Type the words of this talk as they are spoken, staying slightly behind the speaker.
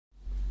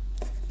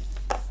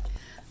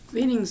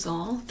Greetings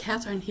all,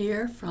 Catherine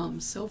here from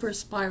Silver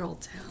Spiral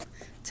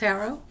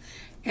Tarot,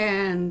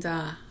 and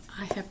I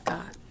have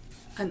got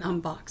an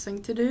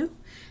unboxing to do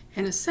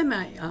and a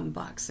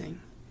semi-unboxing.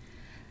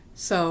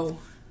 So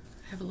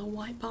I have a little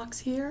white box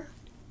here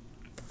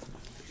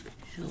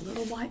and a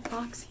little white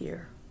box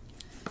here.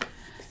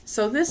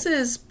 So this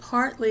is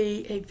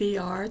partly a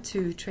VR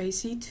to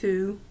Tracy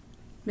 2,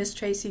 Miss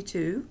Tracy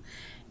 2,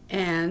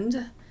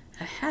 and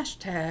a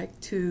hashtag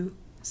to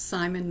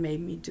Simon Made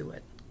Me Do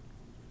It.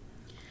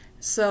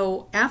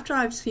 So after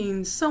I've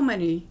seen so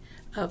many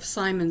of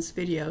Simon's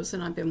videos,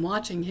 and I've been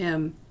watching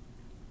him,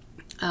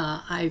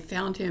 I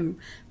found him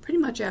pretty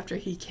much after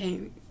he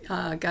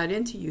got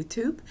into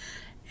YouTube,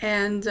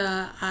 and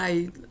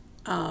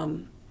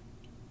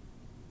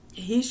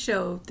he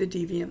showed the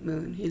Deviant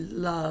Moon. He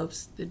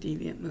loves the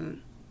Deviant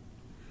Moon.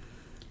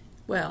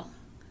 Well,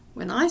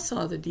 when I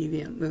saw the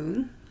Deviant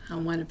Moon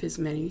on one of his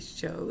many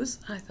shows,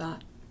 I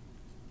thought,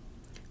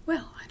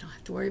 well, I don't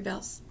have to worry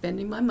about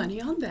spending my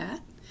money on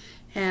that.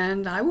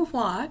 And I will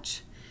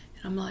watch,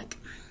 and I'm like,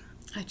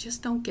 I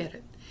just don't get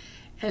it.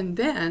 And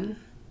then,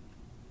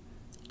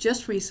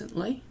 just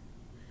recently,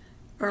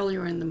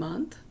 earlier in the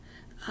month,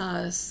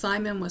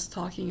 Simon was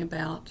talking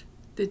about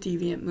the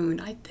Deviant Moon.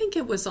 I think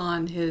it was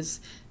on his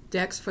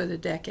Decks for the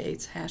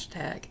Decades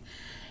hashtag.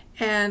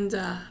 And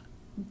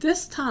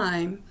this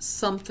time,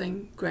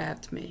 something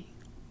grabbed me.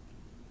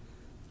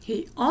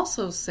 He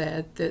also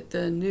said that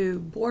the new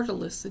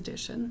Borderless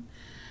edition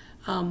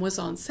was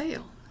on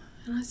sale.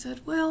 And I said,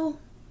 well,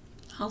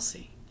 I'll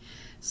see.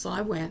 So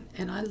I went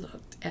and I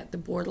looked at the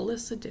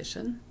Borderless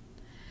edition,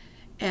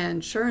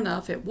 and sure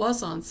enough, it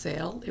was on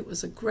sale. It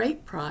was a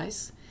great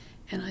price,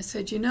 and I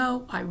said, you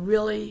know, I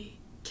really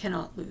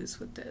cannot lose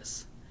with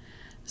this.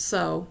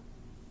 So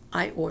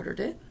I ordered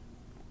it.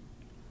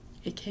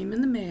 It came in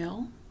the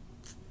mail.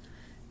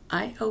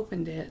 I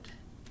opened it,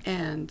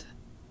 and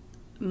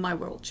my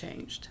world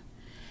changed.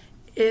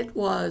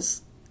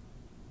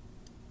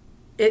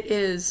 It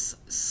is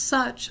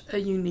such a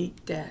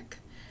unique deck.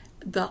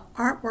 The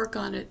artwork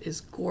on it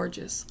is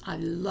gorgeous. I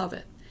love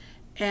it.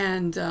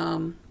 And,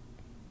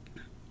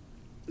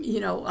 you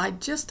know, I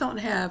just don't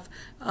have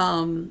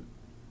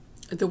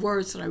the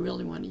words that I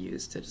really want to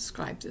use to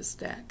describe this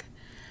deck.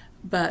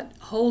 But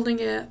holding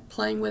it,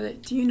 playing with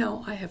it, do you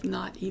know I have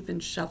not even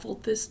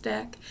shuffled this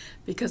deck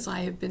because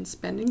I have been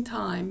spending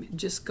time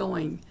just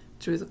going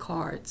through the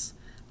cards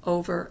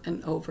over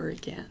and over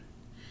again.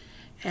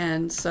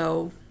 And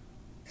so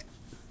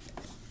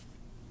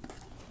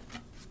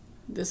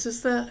this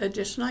is the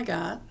edition I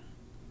got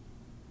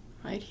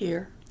right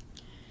here,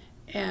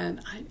 and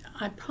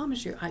I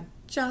promise you, I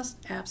just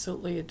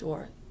absolutely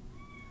adore it.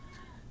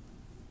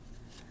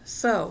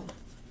 So,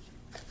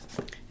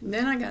 and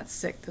then I got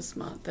sick this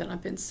month, and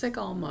I've been sick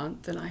all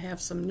month, and I have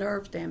some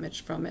nerve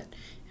damage from it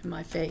in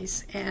my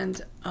face,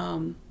 and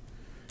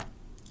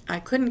I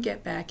couldn't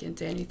get back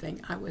into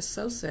anything. I was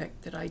so sick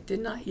that I did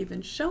not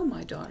even show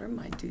my daughter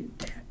my new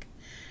deck.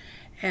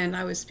 And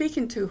I was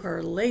speaking to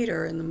her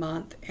later in the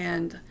month,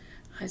 and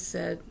I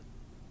said,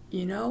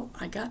 you know,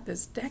 I got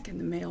this deck in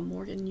the mail,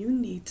 Morgan, you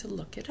need to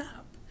look it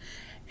up.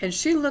 And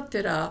she looked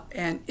it up,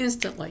 and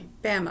instantly,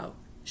 bammo,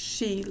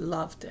 she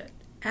loved it,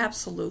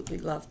 absolutely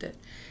loved it.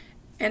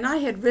 And I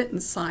had written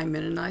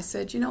Simon, and I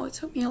said, you know, it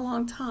took me a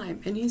long time.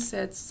 And he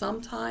said,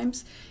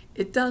 sometimes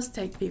it does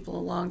take people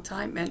a long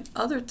time, and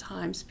other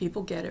times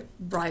people get it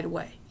right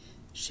away.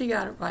 She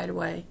got it right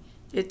away.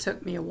 It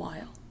took me a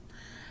while.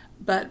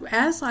 But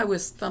as I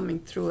was thumbing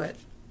through it,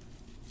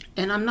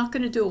 and I'm not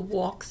going to do a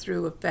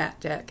walkthrough of that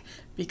deck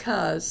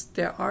because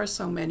there are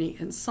so many,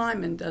 and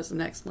Simon does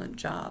an excellent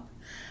job.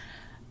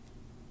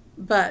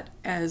 But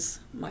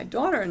as my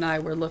daughter and I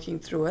were looking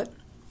through it,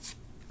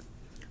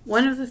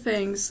 one of the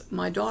things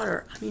my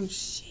daughter, I mean,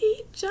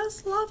 she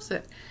just loves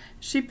it.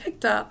 She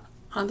picked up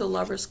on the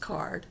Lover's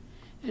card,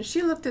 and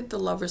she looked at the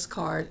Lover's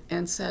card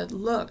and said,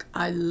 look,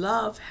 I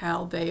love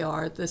how they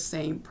are the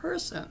same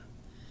person.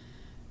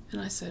 And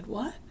I said,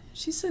 what?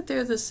 She said,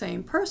 they're the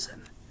same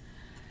person.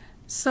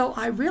 So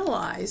I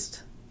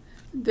realized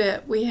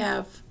that we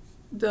have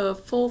the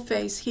full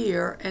face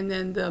here, and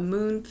then the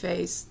moon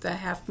face, the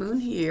half moon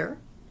here.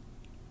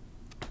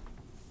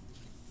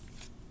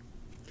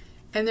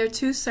 And they're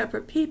two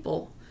separate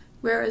people.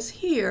 Whereas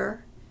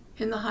here,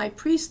 in the High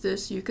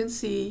Priestess, you can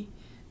see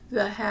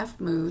the half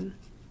moon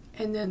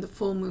and then the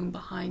full moon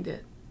behind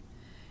it.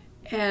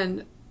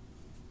 And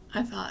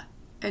I thought,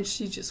 and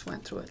she just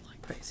went through it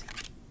like crazy.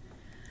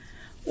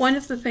 One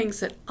of the things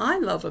that I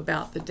love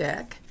about the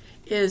deck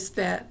is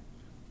that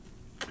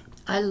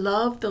I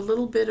love the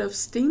little bit of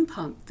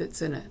steampunk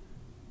that's in it.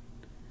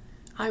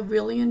 I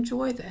really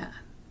enjoy that.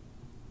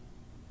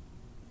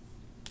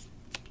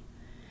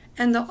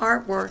 And the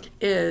artwork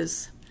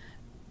is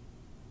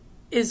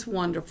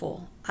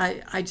wonderful.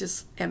 I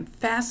just am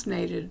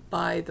fascinated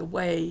by the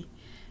way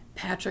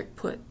Patrick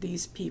put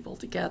these people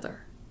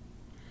together.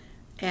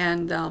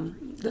 And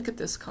look at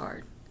this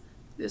card.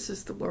 This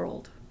is the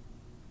world.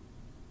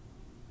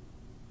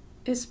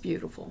 It's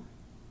beautiful.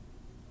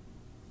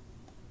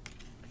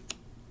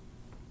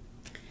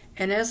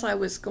 And as I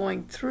was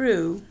going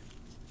through,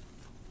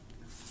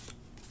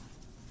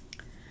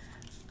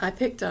 I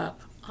picked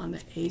up on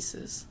the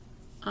aces.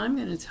 I'm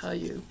going to tell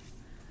you,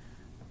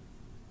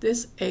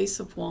 this Ace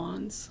of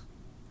Wands,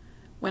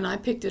 when I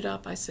picked it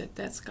up, I said,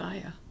 that's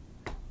Gaia.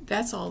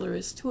 That's all there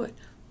is to it.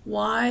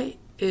 Why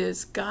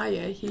is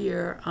Gaia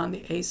here on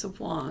the Ace of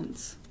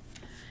Wands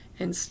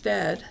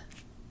instead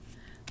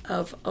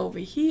of over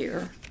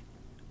here?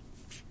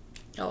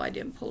 Oh, I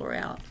didn't pull her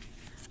out.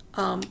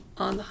 On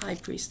the High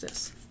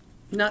Priestess.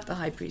 Not the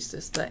High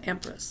Priestess, the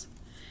Empress.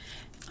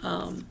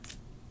 But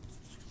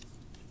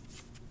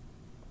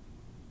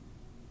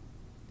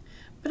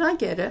I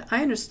get it.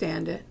 I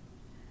understand it.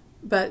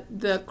 But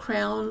the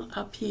crown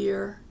up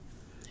here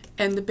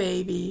and the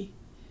baby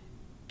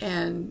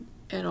and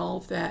all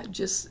of that,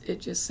 it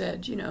just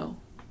said, you know,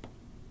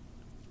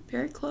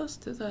 very close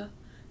to the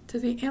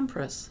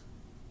Empress.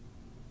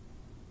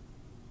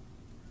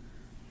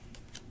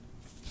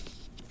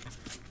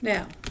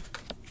 Now,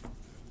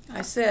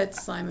 I said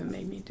Simon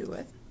made me do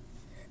it.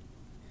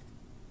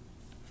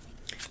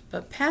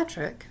 But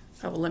Patrick,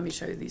 oh, well, let me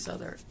show you these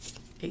other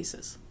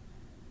aces.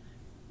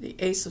 The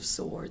Ace of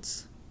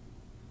Swords.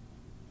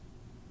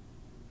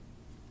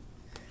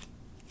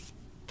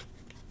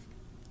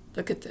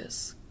 Look at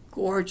this.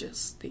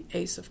 Gorgeous. The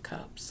Ace of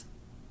Cups.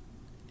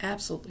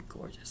 Absolutely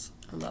gorgeous.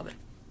 I love it.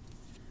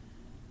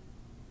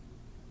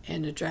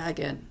 And a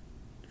dragon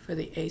for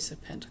the Ace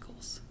of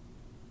Pentacles.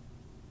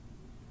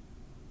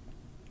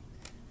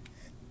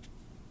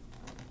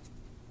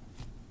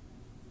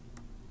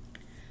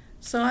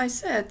 So I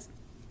said,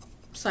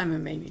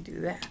 Simon made me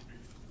do that.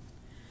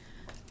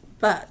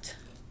 But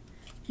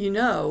you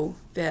know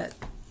that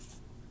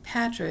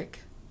Patrick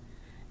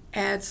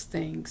adds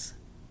things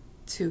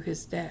to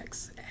his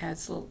decks,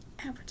 adds little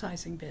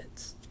advertising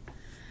bits.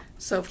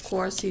 So of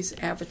course he's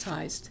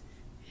advertised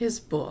his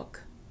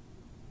book,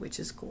 which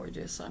is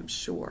gorgeous, I'm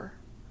sure.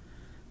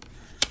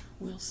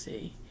 We'll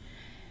see.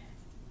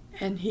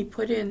 And he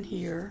put in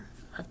here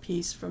a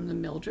piece from the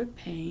Mildred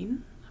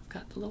Payne. I've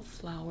got the little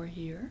flower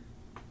here.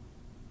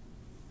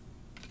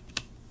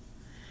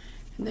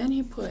 And then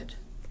he put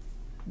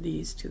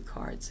these two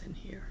cards in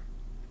here.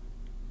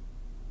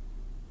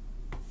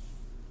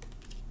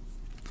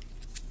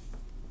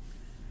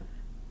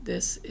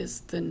 This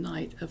is the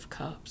Knight of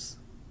Cups.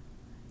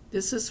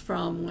 This is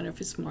from one of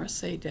his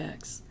Marseille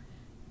decks.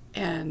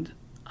 And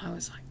I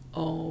was like,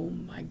 oh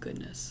my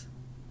goodness.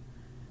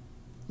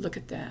 Look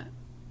at that.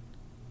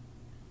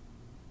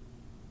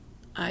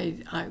 I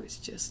was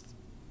just,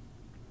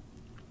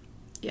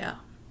 yeah.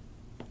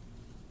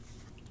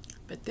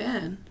 But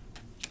then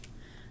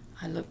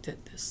I looked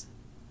at this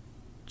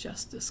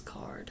Justice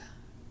card.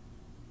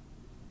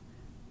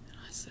 And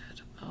I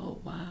said, oh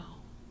wow.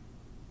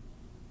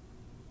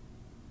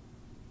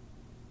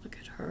 Look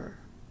at her.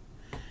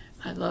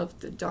 I love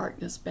the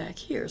darkness back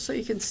here. So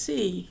you can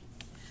see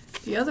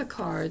the other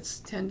cards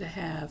tend to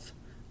have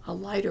a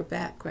lighter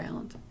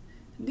background.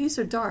 And these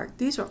are dark.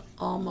 These are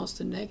almost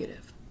a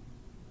negative.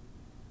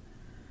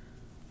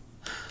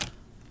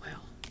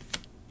 Well,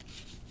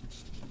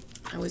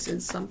 I was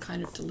in some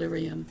kind of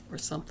delirium or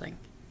something.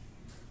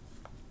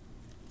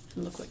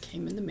 And look what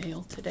came in the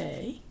mail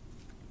today.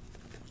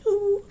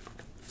 Ooh.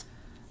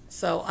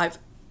 So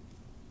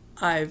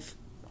I've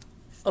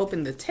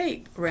opened the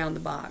tape around the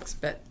box,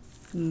 but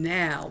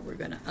now we're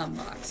going to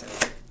unbox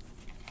it.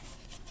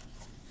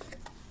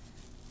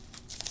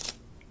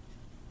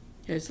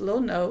 Here's a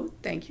little note.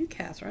 Thank you,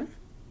 Catherine.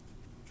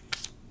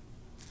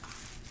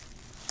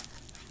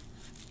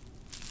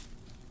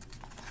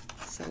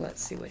 So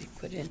let's see what he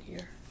put in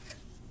here.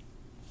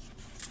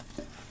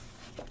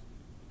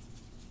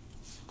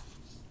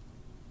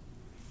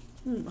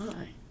 Oh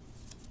my.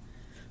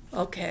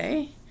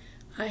 Okay,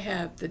 I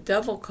have the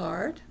Devil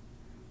card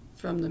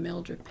from the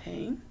Mildred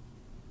Payne.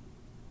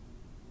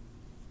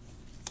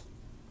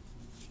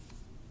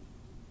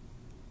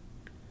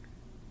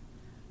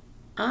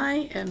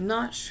 I am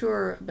not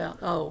sure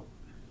about, oh,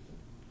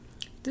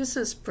 this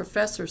is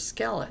Professor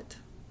Skelet.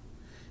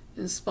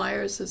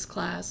 Inspires his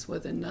class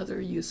with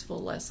another useful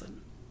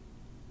lesson.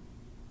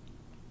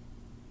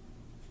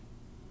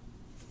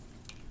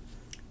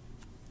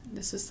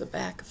 This is the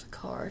back of the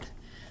card.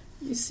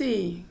 You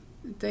see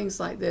things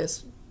like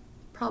this,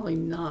 probably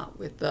not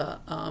with the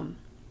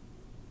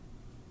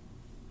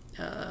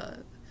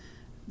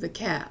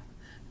cap,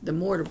 the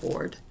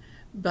mortarboard,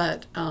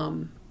 but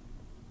on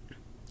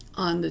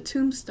the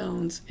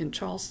tombstones in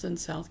Charleston,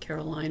 South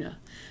Carolina,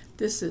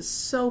 this is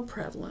so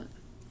prevalent.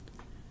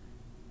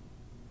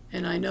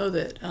 And I know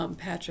that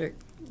Patrick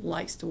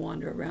likes to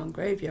wander around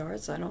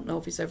graveyards. I don't know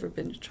if he's ever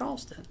been to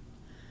Charleston.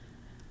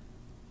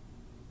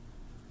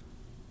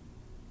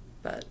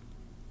 But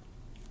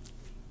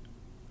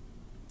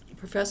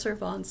Professor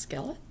von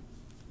Skelet.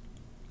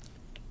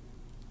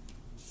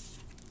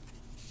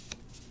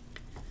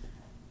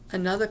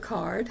 Another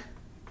card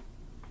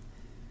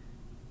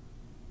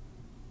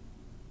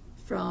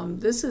from,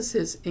 this is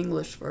his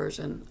English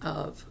version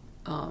of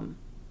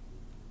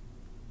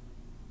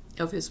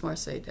his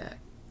Marseille deck.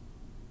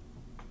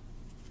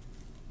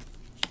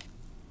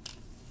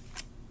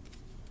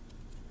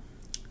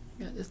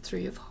 Got the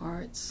Three of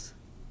Hearts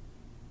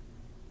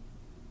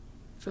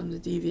from the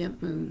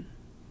Deviant Moon.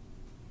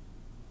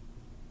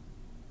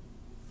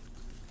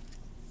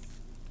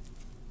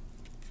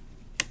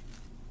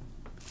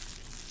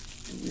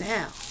 And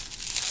now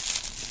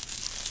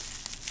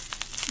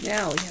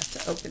we have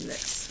to open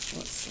this.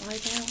 Let's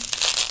slide out.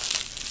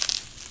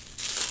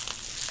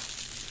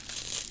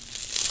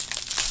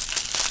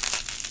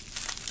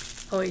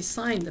 Oh, he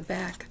signed the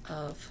back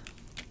of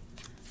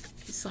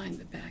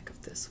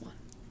this one.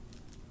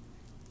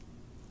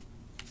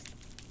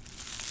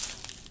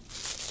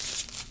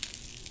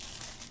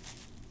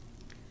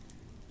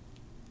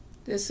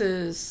 This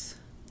is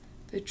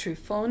the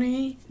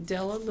Trionfi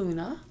Della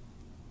Luna.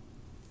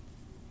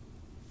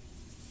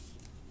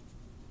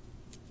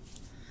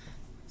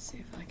 Let's see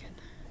if I can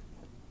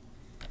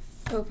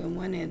open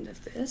one end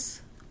of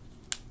this.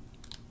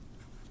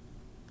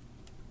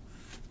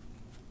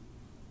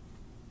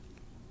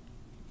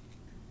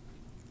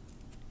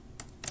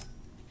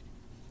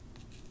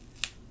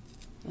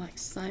 Like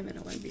Simon,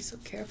 I want to be so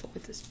careful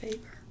with this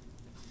paper.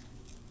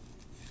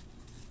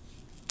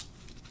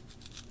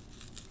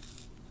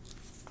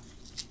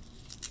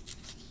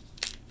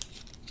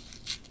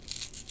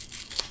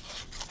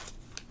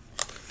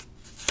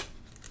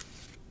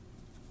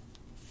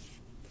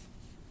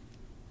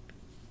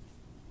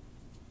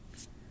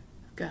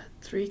 I've got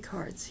 3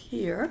 cards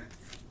here.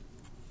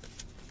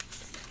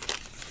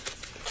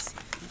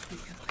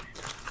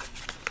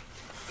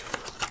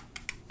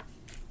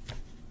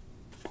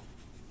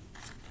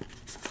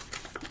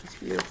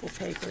 Beautiful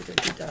paper that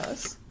he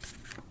does.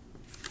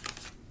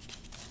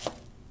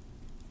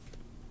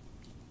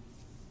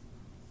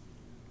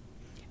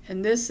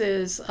 And this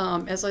is,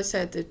 as I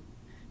said, the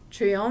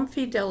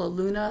Trionfi Della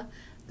Luna,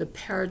 the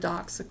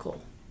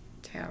Paradoxical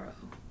Tarot.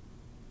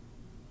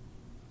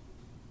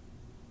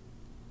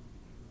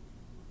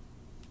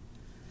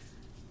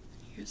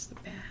 Here's the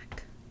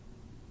back.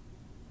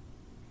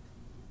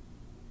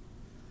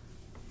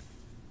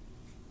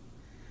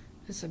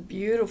 It's a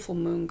beautiful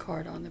moon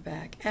card on the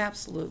back.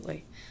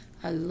 Absolutely.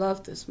 I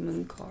love this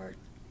moon card.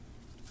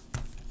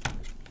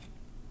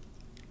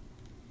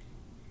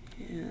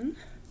 And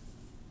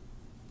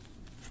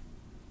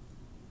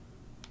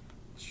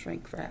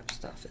shrink wrap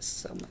stuff is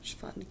so much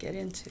fun to get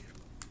into.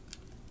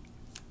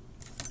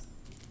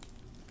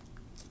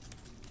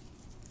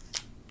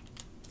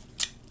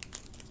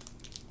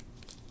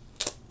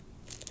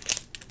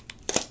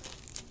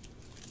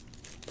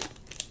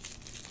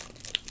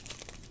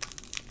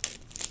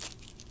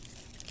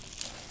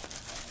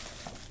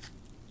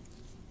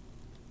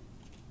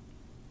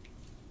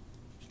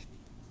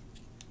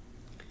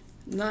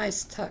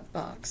 Nice tuck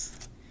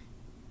box.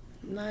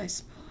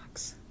 Nice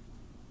box.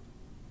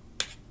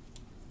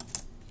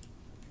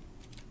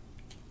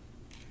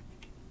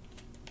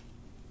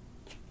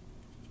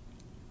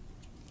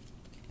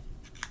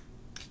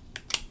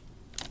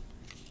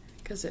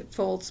 Because it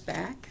folds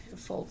back. It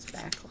folds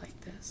back like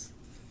this.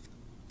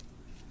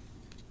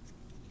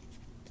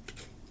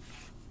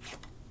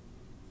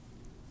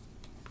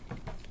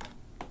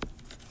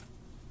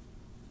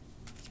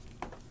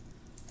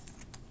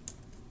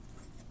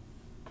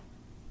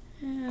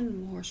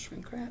 And more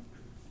shrink wrap.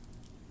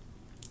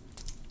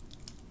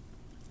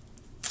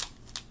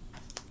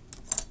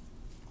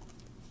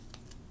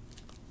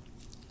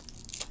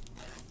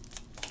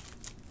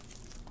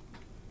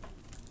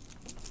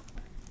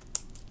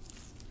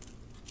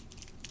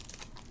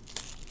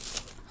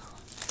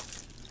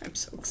 I'm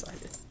so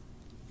excited.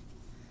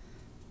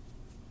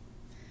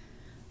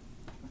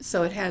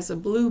 So it has a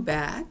blue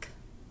back.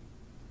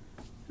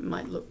 It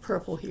might look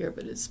purple here,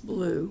 but it's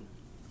blue.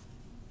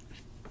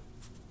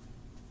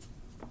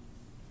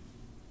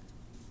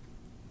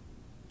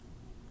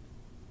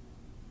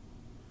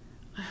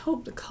 I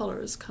hope the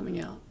color is coming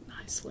out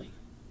nicely.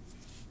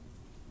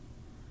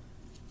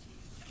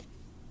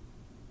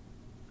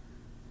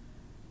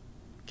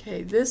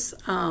 Okay, this,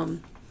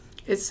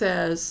 it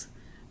says,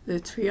 the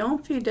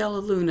Trionfi Della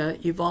Luna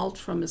evolved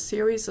from a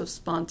series of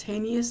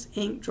spontaneous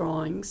ink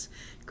drawings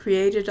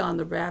created on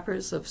the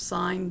wrappers of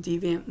signed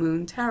Deviant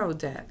Moon tarot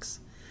decks.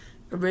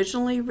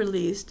 Originally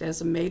released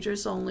as a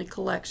majors-only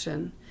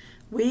collection,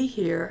 we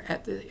here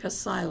at the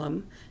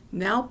Asylum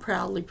now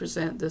proudly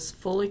present this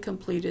fully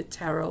completed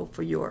tarot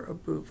for your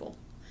approval.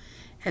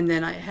 And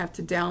then I have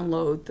to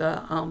download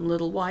the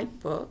little white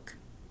book.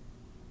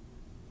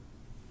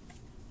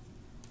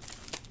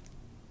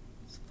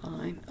 It's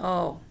fine.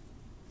 Oh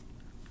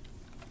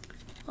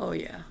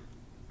yeah.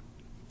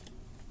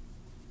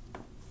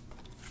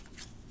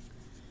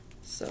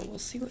 So we'll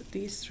see what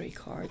these 3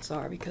 cards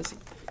are because,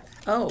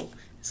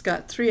 it's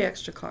got 3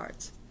 extra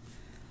cards.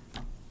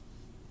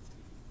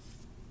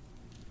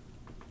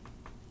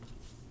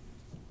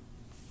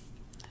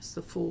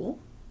 The Fool.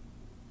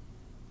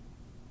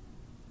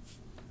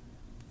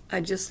 I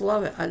just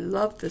love it. I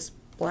love this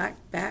black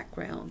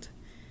background,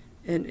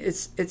 and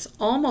it's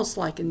almost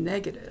like a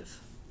negative.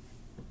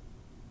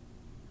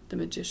 The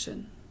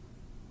Magician.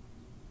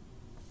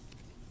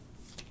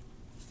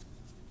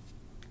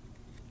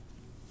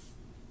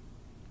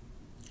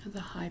 The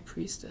High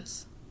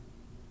Priestess.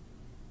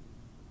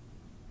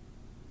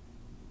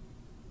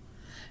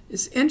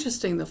 It's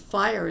interesting, the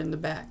fire in the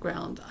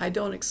background. I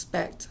don't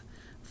expect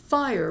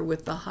fire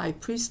with the High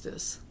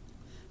Priestess,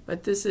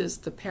 but this is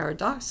the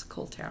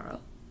Paradoxical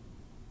Tarot.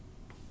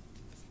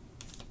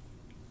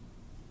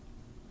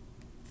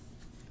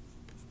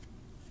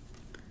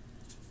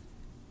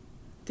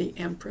 The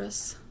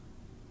Empress.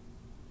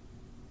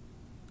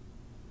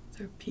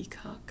 Their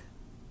peacock.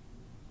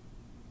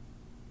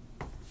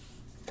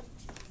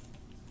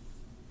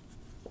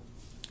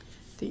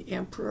 The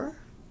Emperor.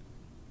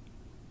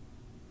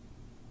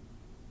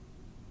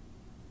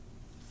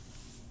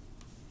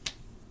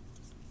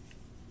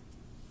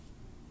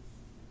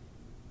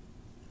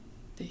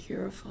 The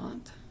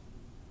Hierophant.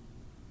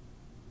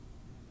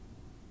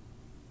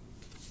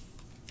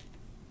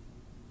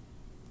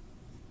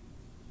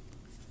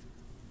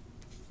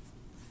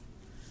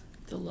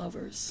 The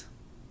Lovers.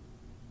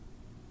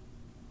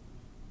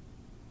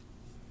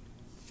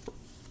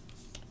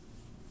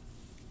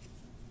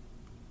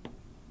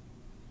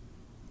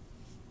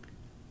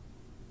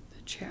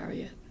 The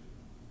Chariot.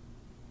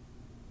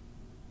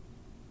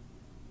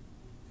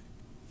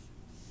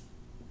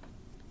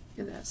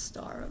 Look at that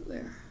star up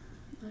there.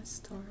 Nice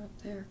star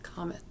up there.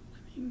 Comet,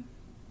 I mean.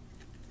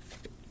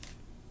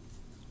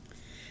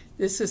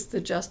 This is the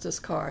Justice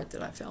card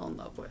that I fell in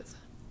love with.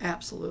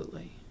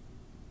 Absolutely.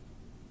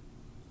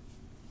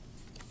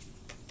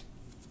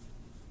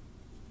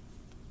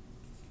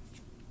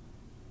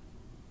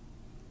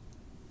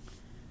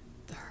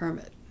 The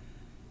Hermit.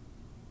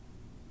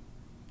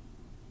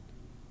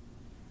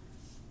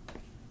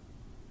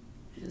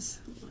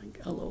 Is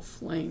like a little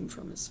flame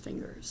from his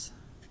fingers.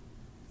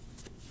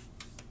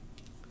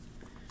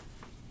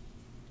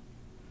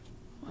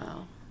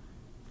 Wow.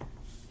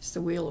 It's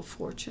the Wheel of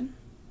Fortune.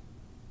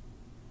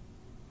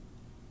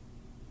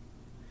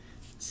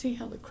 See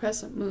how the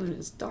crescent moon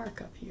is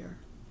dark up here.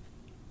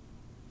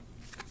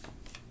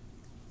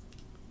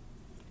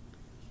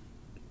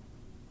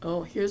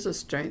 Oh, here's a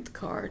Strength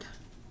card.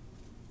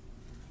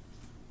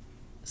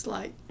 It's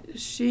like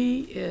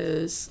she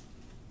is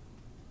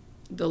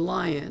the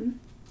lion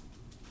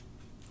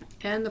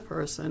and the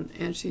person,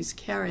 and she's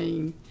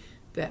carrying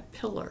that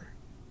pillar.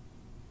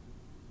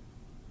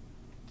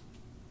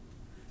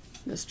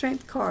 The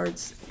Strength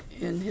cards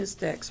in his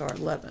decks are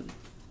 11.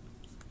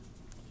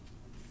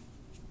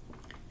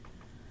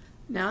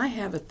 Now, I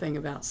have a thing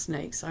about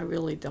snakes. I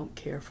really don't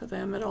care for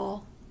them at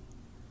all.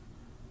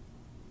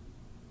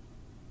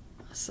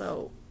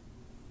 So,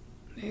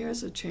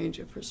 here's a change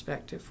of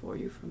perspective for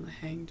you from the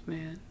Hanged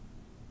Man.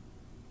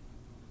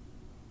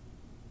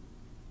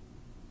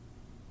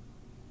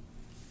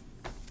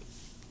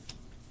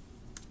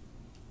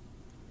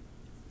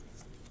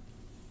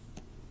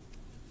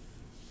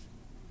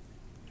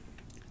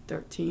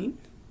 $13.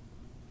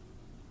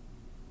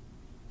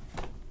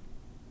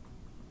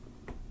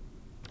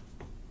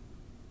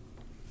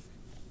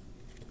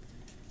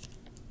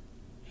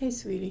 Hey,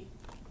 sweetie.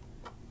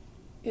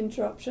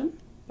 Interruption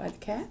by the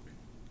cat.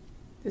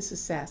 This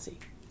is Sassy.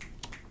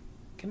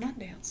 Come on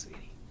down,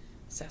 sweetie.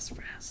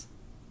 Sassafras.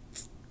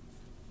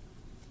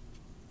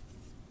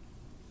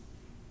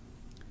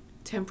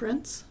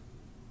 Temperance.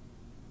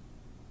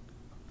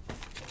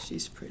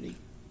 She's pretty.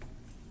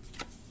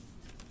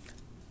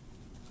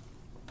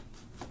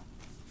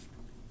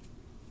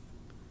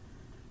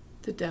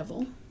 The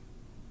Devil.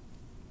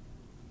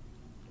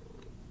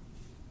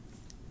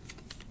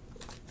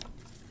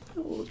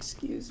 Oh,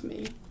 excuse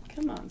me.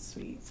 Come on,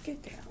 sweets,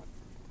 get down.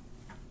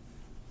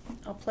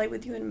 I'll play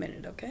with you in a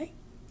minute, okay?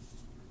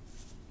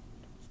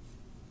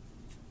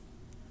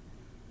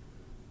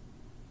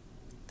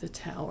 The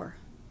Tower.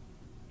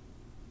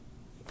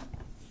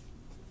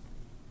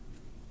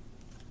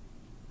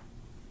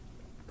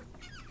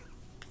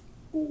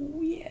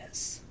 Oh,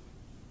 yes.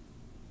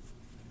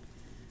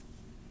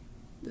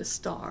 The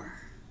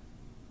Star.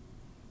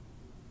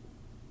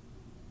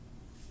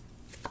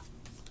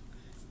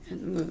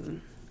 And the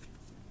Moon.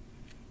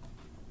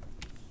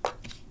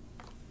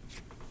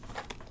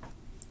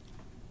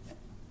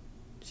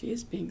 She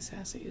is being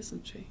sassy,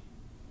 isn't she?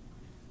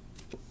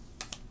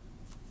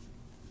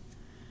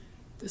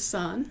 The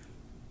Sun.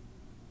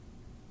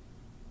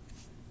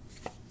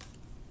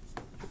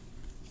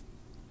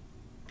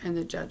 And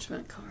the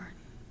Judgment card.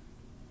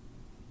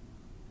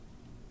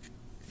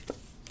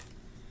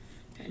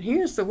 And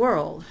here's the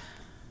World.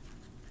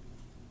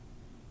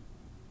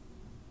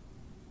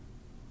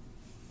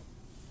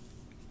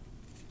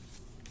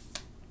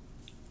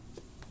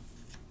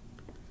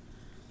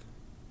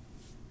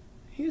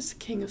 Here's the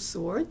King of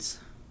Swords.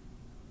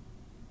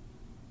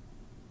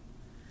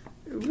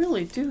 They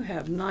really do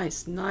have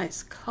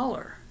nice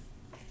color.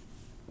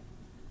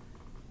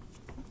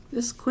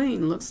 This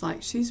queen looks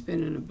like she's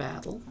been in a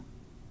battle.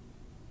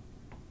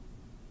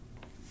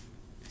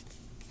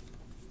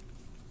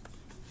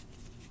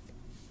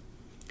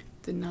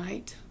 The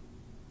Knight.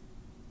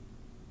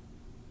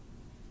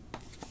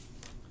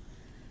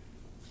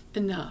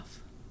 Enough.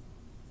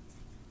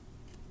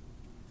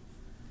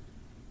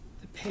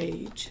 The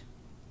Page.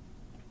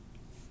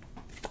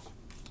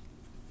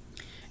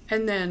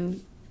 And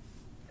then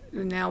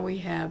now we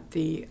have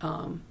the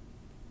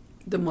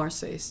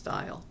Marseille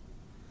style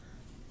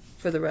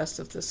for the rest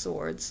of the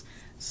swords.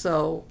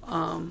 So,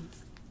 and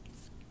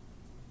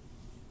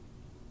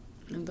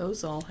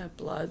those all have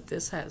blood.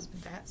 This has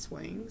bat's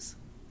wings,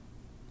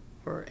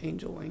 or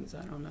angel wings,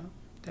 I don't know,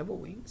 devil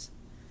wings.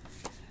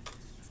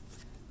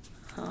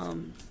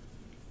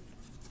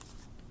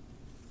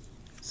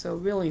 So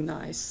really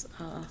nice.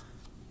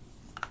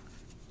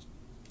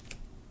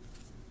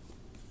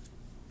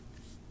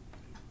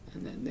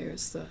 And then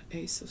there's the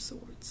Ace of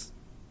Swords.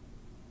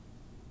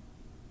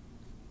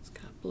 It's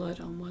got blood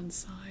on one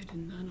side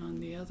and none on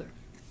the other.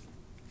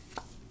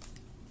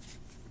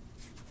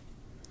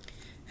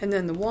 And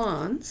then the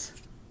Wands,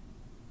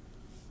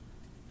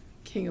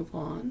 King of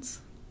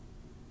Wands,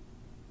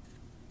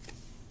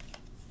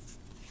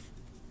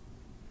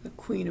 the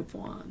Queen of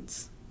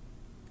Wands.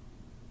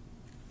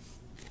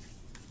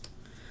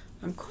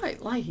 I'm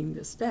quite liking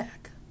this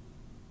deck.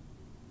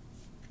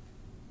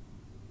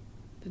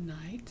 The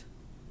Knight,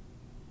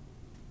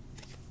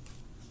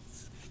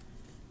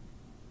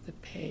 the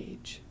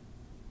Page,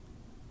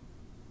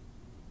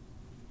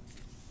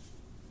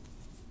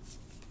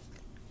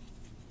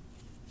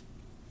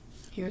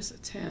 here's a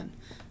 10.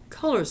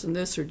 Colors in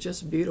this are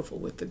just beautiful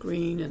with the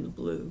green and the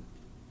blue.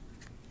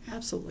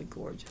 Absolutely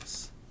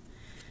gorgeous.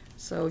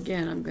 So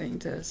again, I'm going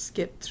to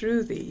skip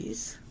through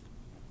these.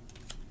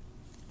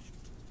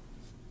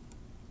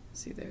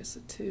 See, there's a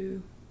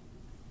 2.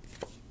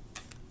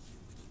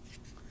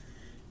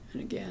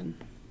 And again,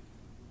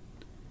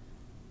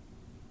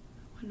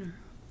 I wonder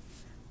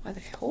why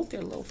they hold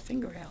their little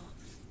finger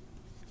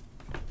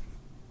out.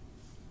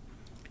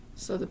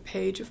 So the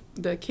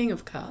the King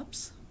of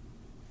Cups,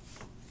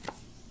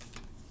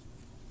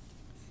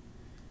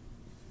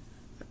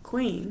 the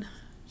Queen,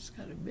 she's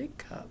got a big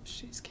cup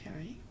she's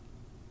carrying.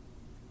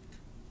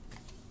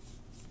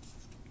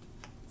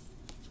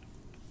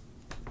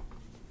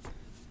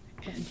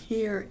 And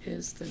here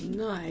is the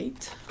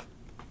Knight.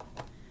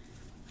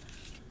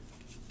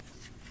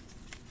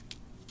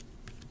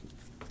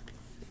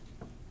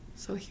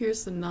 So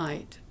here's the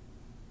Knight.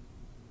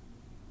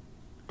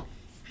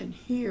 And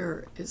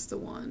here is the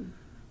one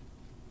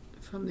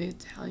from the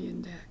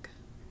Italian deck.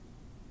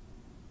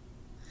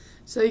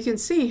 So you can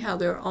see how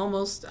they're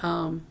almost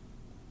a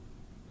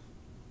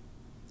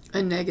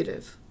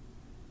negative.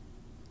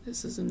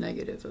 This is a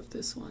negative of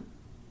this one.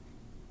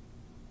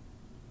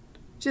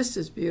 Just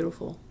as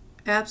beautiful.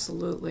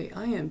 Absolutely.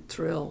 I am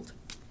thrilled.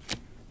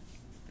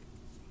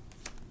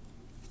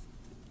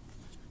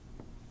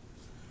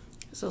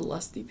 It's a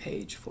lusty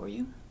page for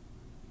you.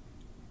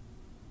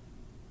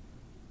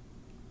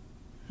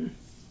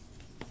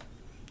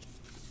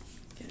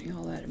 Getting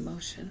all that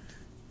emotion.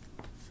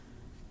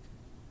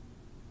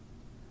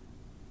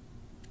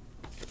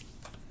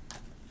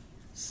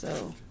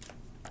 So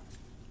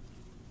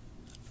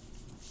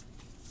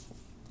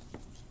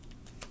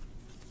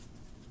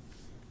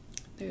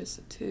there's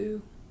the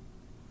 2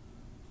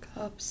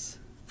 cups,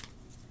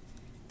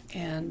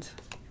 and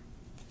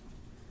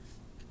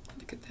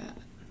look at that,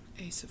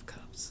 Ace of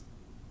Cups.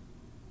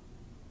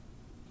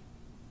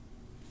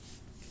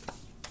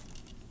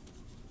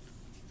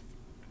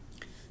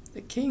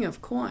 The King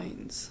of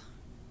Coins.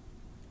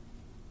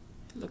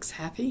 It looks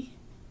happy,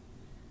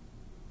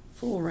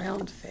 full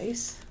round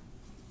face.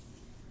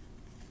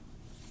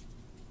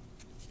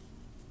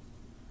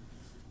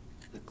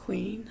 The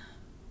Queen.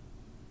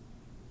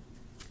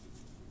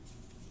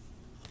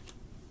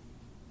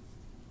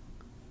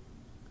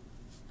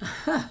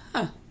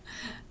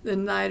 The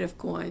Knight of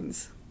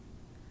Coins.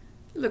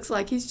 It looks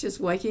like he's just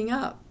waking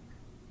up.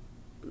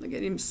 Look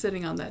at him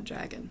sitting on that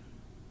dragon.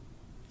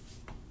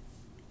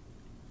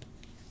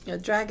 The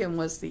dragon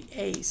was the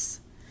ace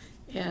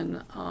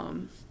in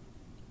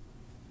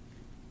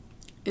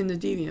the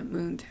Deviant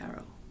Moon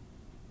Tarot.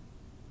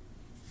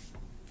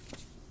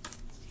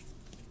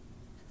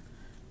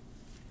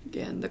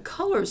 Again, the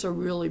colors are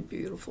really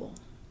beautiful.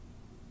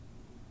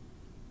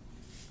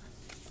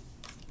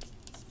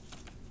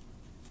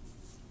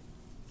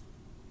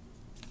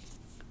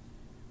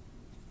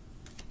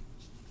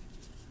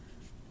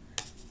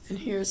 And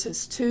here's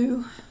his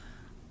 2,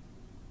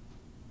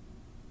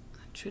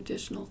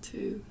 traditional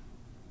 2,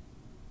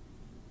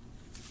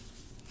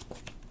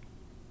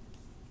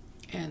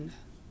 and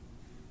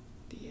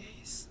the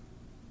Ace.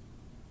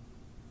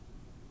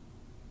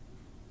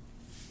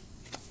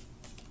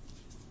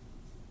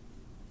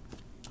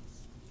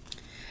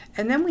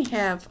 And then we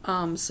have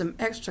some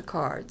extra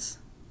cards.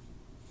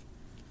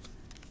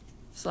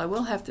 So I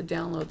will have to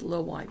download the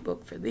little white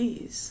book for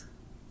these.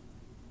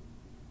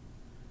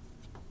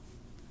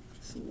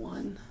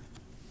 One.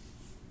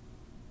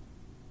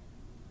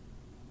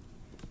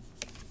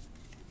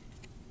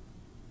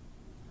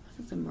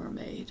 The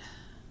Mermaid.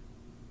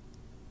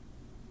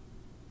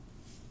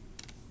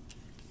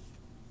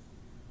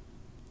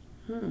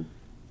 Is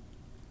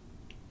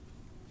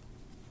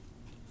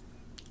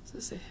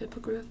this a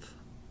hippogriff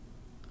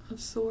of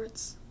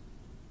sorts?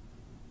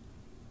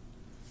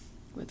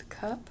 With a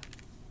cup.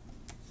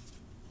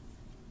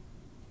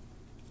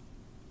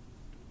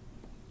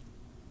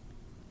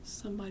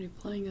 Somebody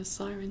playing a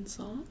siren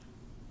song.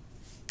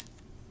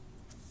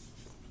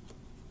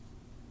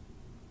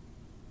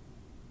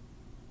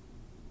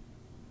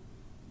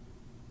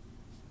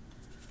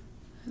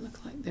 They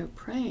look like they're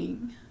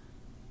praying.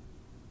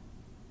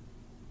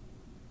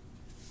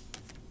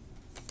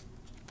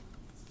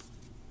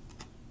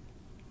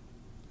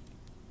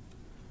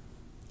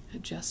 A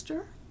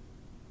jester,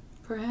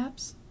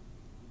 perhaps?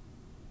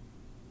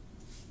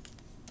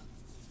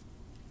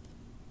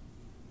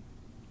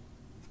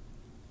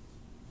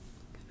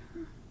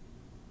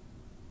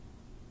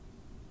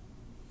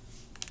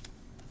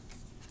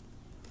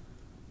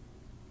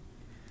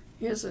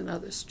 Here's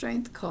another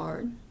strength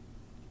card.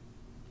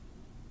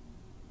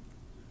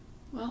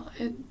 Well,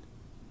 it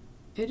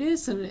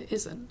is and it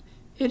isn't.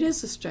 It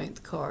is a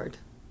strength card.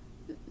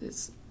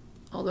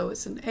 Although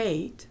it's an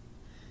 8,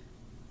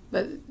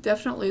 but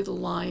definitely the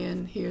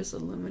lion. Here's a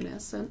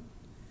luminescent.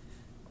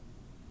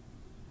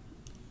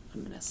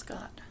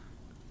 Luminescot.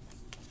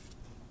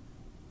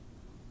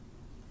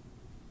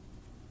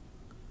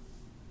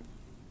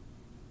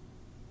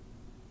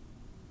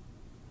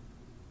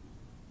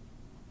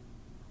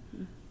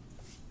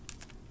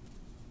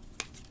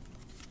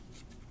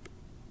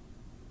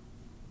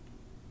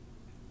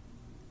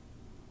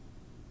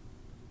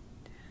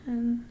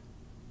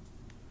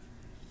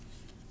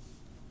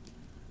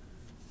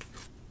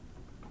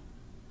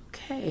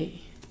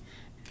 Okay,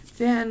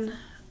 then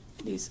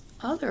these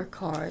other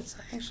cards,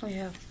 I actually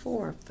have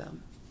 4 of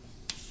them.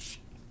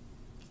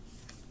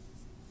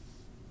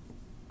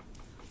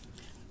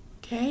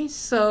 Okay,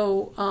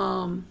 so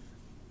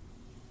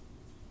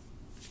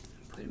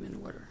put them in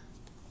order.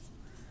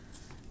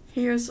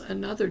 Here's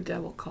another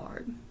devil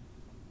card,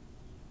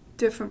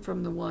 different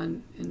from the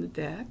one in the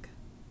deck.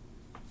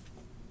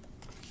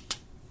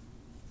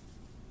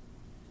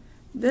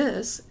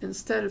 This,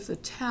 instead of the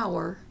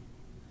tower,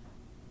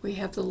 we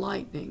have the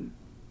lightning.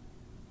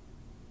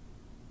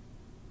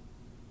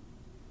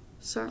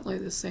 Certainly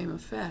the same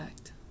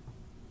effect.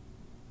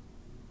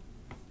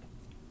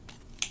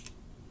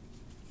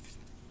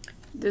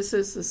 This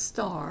is the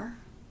star.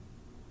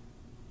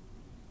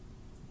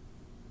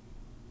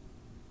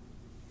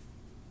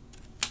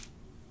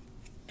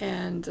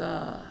 And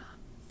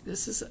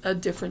this is a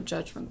different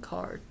judgment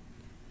card.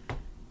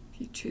 If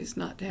you choose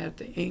not to have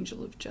the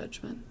Angel of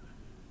Judgment.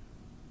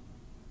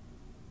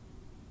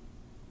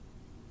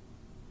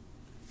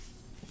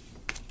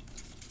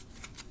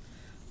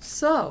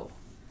 So,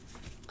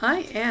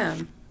 I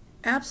am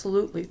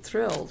absolutely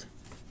thrilled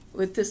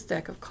with this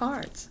deck of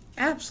cards.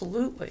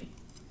 Absolutely.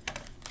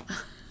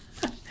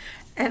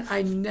 And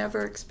I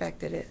never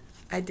expected it.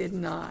 I did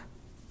not.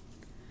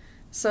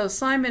 So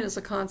Simon is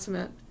a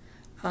consummate,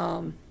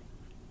 I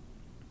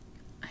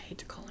hate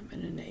to call him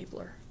an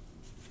enabler,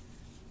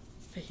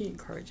 but he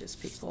encourages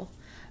people.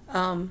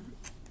 And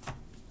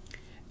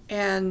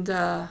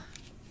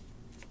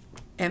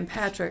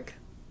Patrick,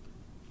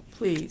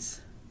 please.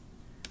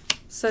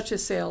 Such a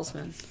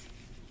salesman.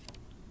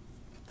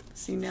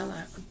 See, now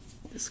that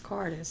this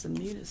card has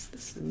this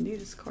is the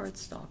neatest card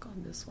stock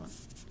on this one.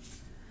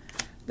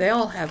 They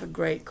all have a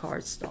great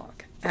card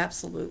stock,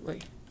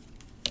 absolutely.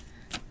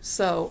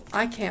 So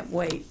I can't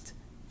wait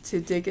to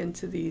dig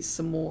into these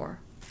some more.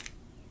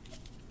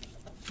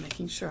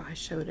 Making sure I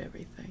showed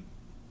everything.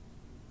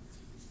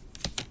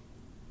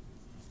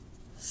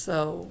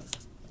 So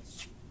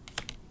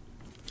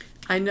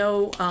I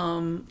know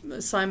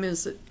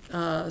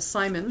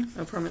Simon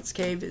of Hermit's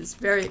Cave is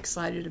very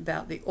excited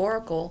about the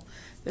Oracle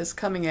that's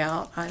coming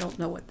out. I don't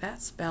know what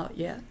that's about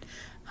yet.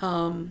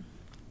 I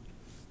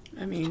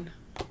mean,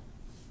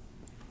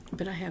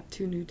 but I have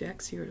 2 new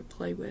decks here to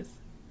play with.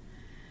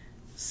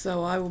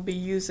 So I will be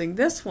using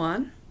this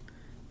one,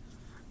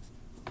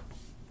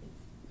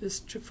 this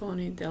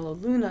Trionfi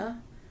Della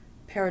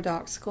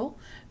Paradoxical,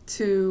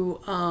 to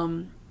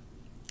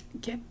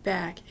get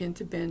back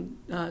into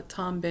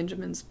Tom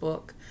Benjamin's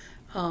book,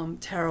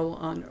 Tarot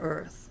on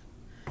Earth.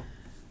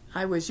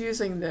 I was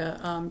using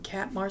the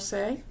Cat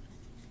Marseille.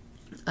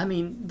 I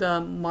mean, the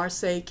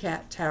Marseille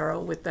Cat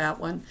Tarot with that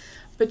one.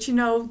 But you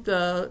know,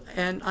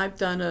 and I've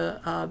done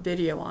a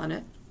video on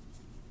it.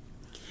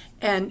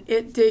 And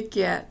it did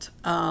get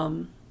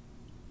the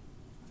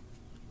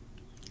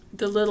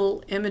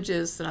little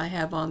images that I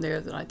have on there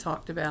that I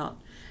talked about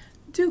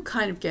do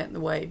kind of get in the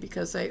way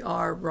because they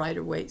are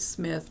Rider-Waite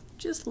Smith,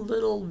 just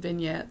little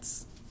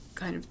vignettes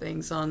kind of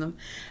things on them.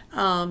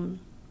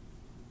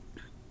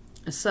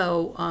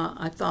 So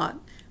I thought,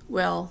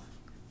 well,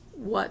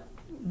 what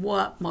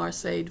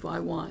Marseille do I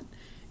want?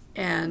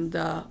 And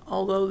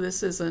although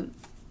this isn't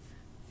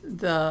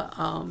the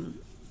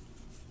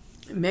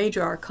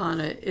major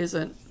arcana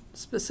isn't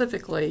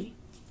specifically,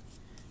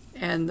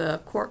 and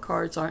the court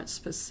cards aren't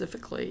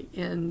specifically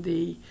in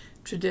the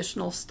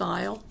traditional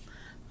style,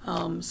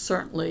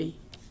 certainly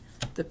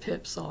the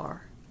pips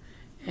are.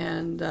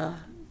 And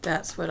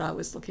that's what I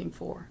was looking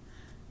for,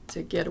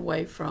 to get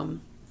away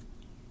from,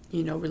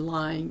 you know,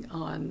 relying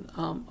on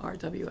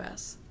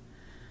RWS.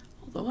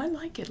 Although I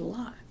like it a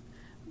lot.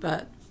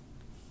 But,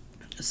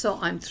 so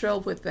I'm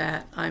thrilled with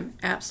that. I'm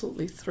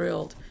absolutely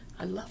thrilled.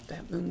 I love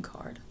that moon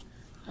card.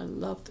 I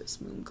love this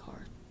moon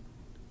card.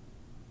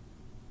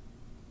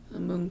 The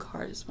moon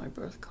card is my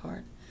birth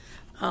card.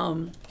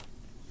 I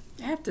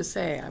have to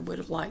say I would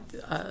have liked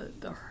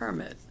the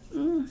Hermit,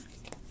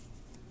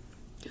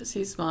 because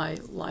he's my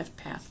life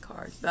path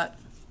card. But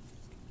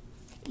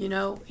you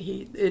know,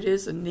 it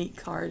is a neat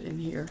card in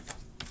here.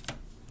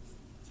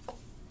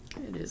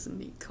 It is a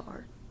neat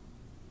card.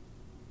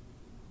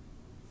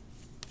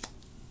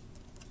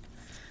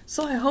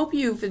 So I hope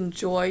you've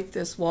enjoyed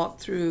this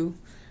walkthrough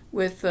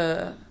with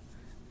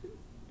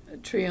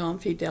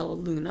Trionfi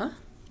Della,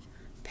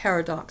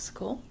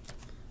 Paradoxical,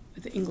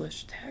 with the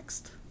English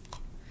text.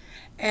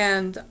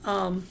 And,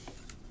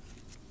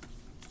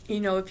 you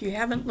know, if you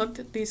haven't looked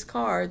at these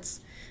cards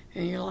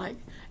and you're like,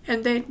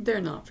 and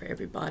they're not for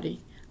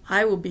everybody.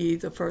 I will be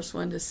the first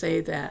one to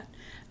say that.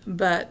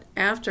 But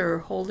after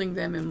holding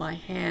them in my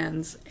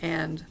hands,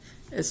 and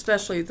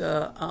especially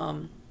the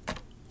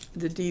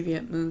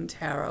Deviant Moon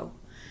Tarot,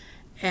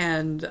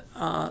 and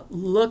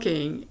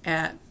looking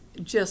at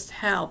just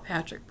how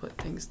Patrick put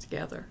things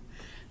together,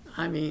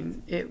 I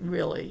mean, it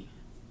really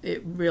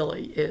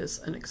is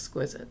an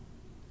exquisite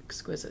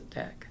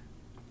deck.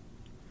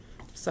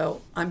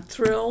 So I'm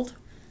thrilled.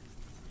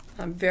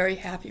 I'm very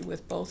happy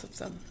with both of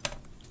them.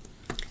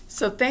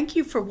 So thank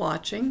you for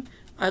watching.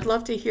 I'd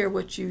love to hear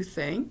what you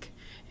think.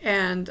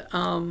 And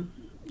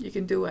you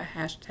can do a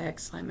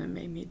hashtag Simon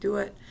made me do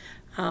it,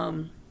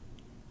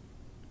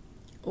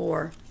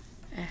 or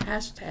a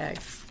hashtag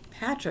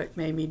Patrick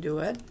made me do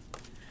it.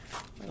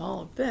 With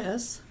all of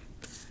this,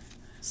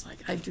 it's like,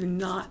 I do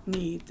not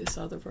need this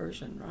other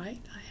version,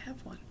 right? I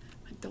have one.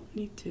 I don't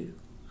need two.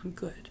 I'm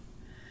good.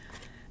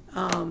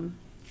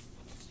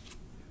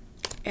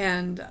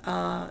 And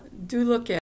do look at